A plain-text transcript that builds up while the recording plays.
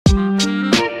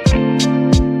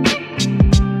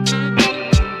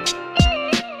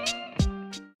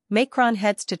Macron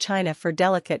heads to China for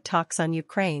delicate talks on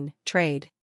Ukraine, trade.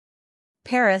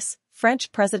 Paris,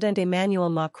 French President Emmanuel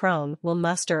Macron will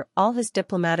muster all his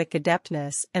diplomatic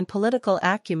adeptness and political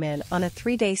acumen on a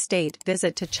 3-day state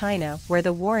visit to China, where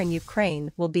the war in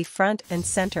Ukraine will be front and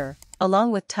center,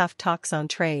 along with tough talks on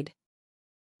trade.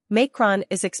 Macron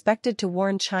is expected to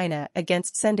warn China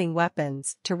against sending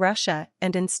weapons to Russia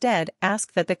and instead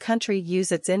ask that the country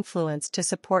use its influence to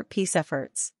support peace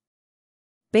efforts.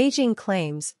 Beijing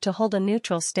claims to hold a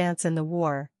neutral stance in the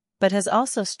war, but has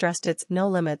also stressed its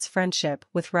no-limits friendship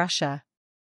with Russia.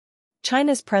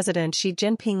 China's President Xi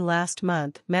Jinping last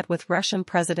month met with Russian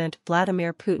President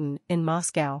Vladimir Putin in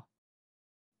Moscow.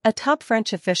 A top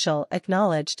French official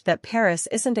acknowledged that Paris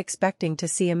isn't expecting to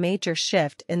see a major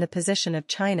shift in the position of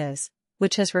China's,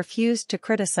 which has refused to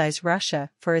criticize Russia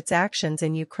for its actions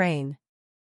in Ukraine.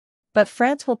 But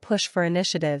France will push for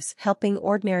initiatives helping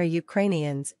ordinary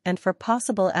Ukrainians and for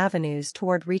possible avenues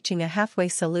toward reaching a halfway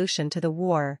solution to the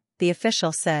war, the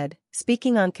official said,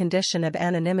 speaking on condition of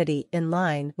anonymity in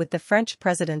line with the French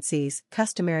presidency's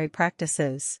customary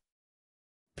practices.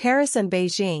 Paris and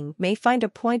Beijing may find a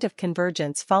point of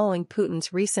convergence following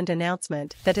Putin's recent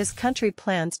announcement that his country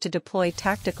plans to deploy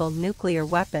tactical nuclear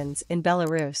weapons in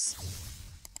Belarus.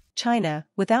 China,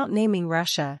 without naming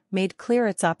Russia, made clear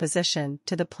its opposition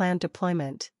to the planned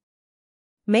deployment.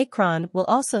 Macron will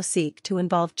also seek to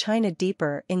involve China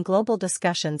deeper in global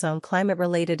discussions on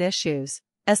climate-related issues,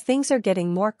 as things are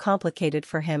getting more complicated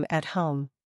for him at home.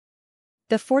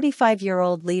 The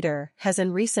 45-year-old leader has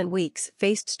in recent weeks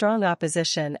faced strong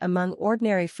opposition among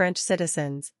ordinary French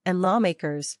citizens and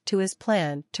lawmakers to his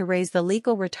plan to raise the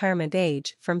legal retirement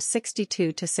age from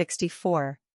 62 to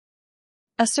 64.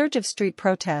 A surge of street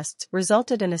protests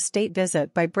resulted in a state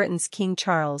visit by Britain's King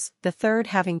Charles III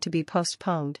having to be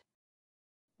postponed.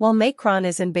 While Macron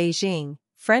is in Beijing,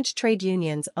 French trade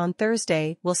unions on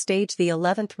Thursday will stage the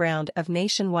 11th round of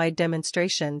nationwide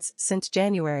demonstrations since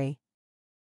January.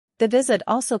 The visit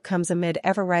also comes amid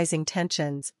ever-rising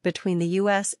tensions between the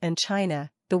US and China,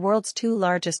 the world's two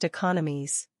largest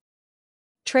economies.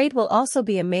 Trade will also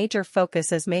be a major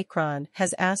focus as Macron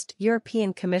has asked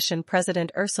European Commission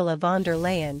President Ursula von der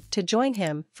Leyen to join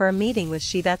him for a meeting with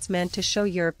Xi that's meant to show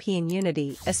European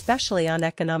unity, especially on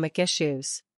economic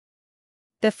issues.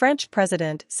 The French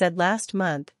president said last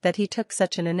month that he took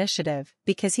such an initiative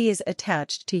because he is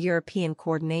attached to European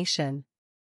coordination.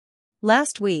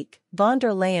 Last week, von der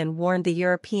Leyen warned the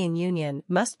European Union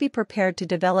must be prepared to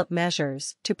develop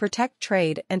measures to protect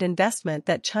trade and investment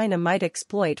that China might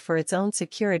exploit for its own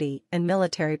security and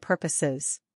military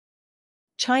purposes.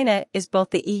 China is both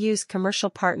the EU's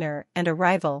commercial partner and a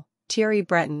rival, Thierry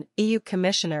Breton, EU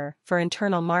Commissioner for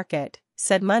Internal Market,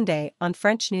 said Monday on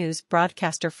French news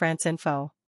broadcaster France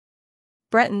Info.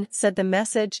 Breton said the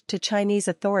message to Chinese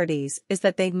authorities is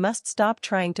that they must stop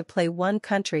trying to play one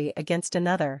country against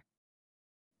another.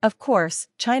 Of course,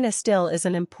 China still is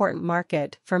an important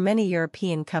market for many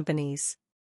European companies.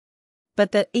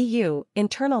 But the EU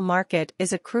internal market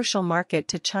is a crucial market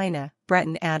to China,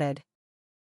 Breton added.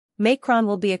 Macron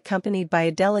will be accompanied by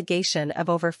a delegation of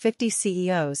over 50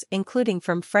 CEOs including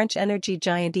from French energy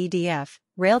giant EDF,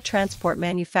 rail transport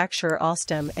manufacturer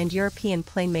Alstom and European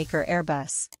planemaker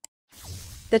Airbus.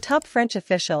 The top French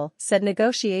official said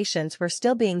negotiations were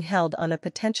still being held on a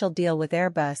potential deal with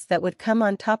Airbus that would come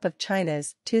on top of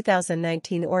China's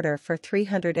 2019 order for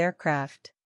 300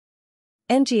 aircraft.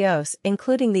 NGOs,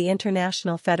 including the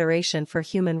International Federation for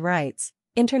Human Rights,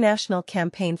 International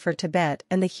Campaign for Tibet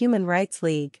and the Human Rights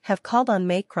League, have called on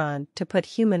Macron to put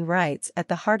human rights at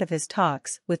the heart of his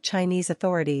talks with Chinese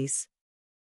authorities.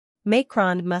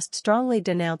 Macron must strongly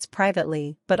denounce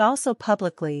privately but also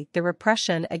publicly the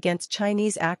repression against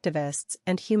Chinese activists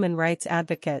and human rights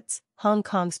advocates, Hong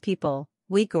Kong's people,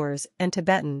 Uyghurs and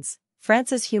Tibetans,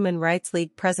 France's Human Rights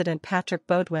League President Patrick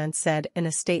Baudouin said in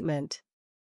a statement.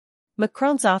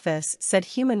 Macron's office said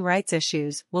human rights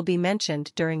issues will be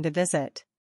mentioned during the visit.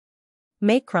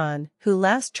 Macron, who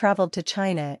last traveled to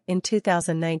China in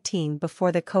 2019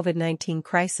 before the COVID-19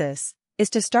 crisis, is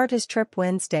to start his trip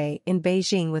Wednesday in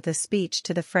Beijing with a speech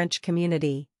to the French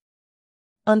community.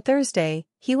 On Thursday,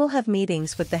 he will have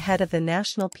meetings with the head of the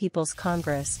National People's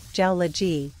Congress, Zhao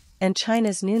Leji, and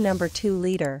China's new number 2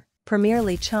 leader, Premier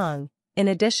Li Qiang, in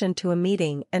addition to a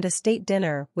meeting and a state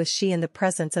dinner with Xi in the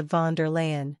presence of von der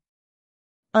Leyen.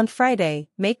 On Friday,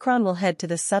 Macron will head to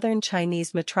the southern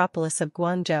Chinese metropolis of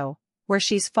Guangzhou, where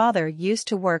Xi's father used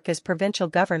to work as provincial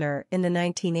governor in the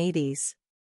 1980s.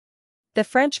 The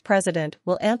French president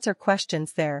will answer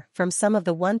questions there from some of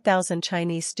the 1,000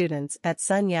 Chinese students at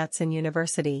Sun Yat-sen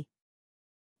University.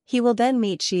 He will then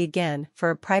meet Xi again for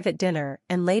a private dinner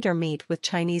and later meet with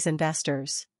Chinese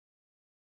investors.